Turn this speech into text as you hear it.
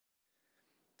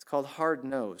called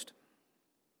Hard-Nosed.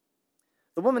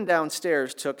 The woman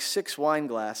downstairs took 6 wine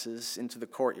glasses into the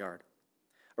courtyard,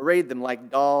 arrayed them like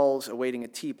dolls awaiting a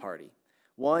tea party,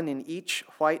 one in each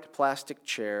white plastic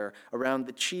chair around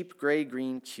the cheap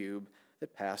gray-green cube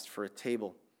that passed for a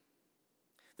table.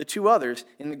 The 2 others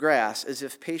in the grass as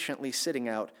if patiently sitting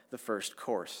out the first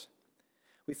course.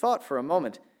 We thought for a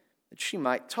moment that she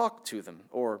might talk to them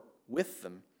or with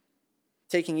them,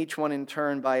 taking each one in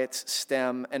turn by its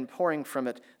stem and pouring from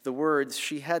it the words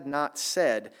she had not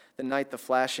said the night the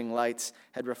flashing lights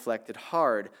had reflected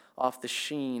hard off the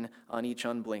sheen on each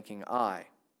unblinking eye.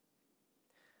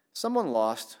 Someone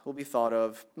lost will be thought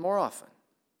of more often.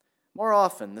 More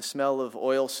often, the smell of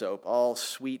oil soap, all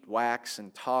sweet wax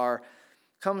and tar,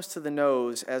 comes to the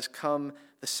nose as come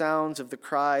the sounds of the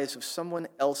cries of someone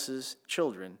else's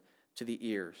children to the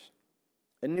ears.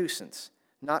 A nuisance,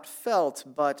 not felt,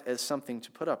 but as something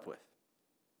to put up with.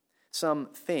 Some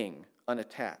thing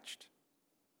unattached.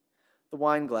 The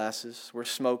wine glasses were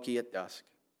smoky at dusk.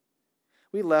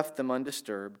 We left them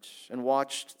undisturbed and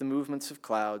watched the movements of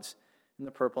clouds in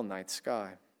the purple night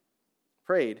sky.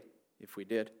 Prayed, if we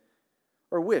did,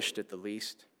 or wished at the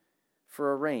least,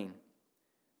 for a rain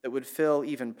that would fill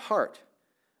even part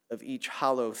of each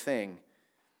hollow thing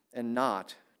and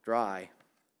not dry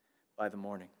by the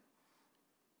morning.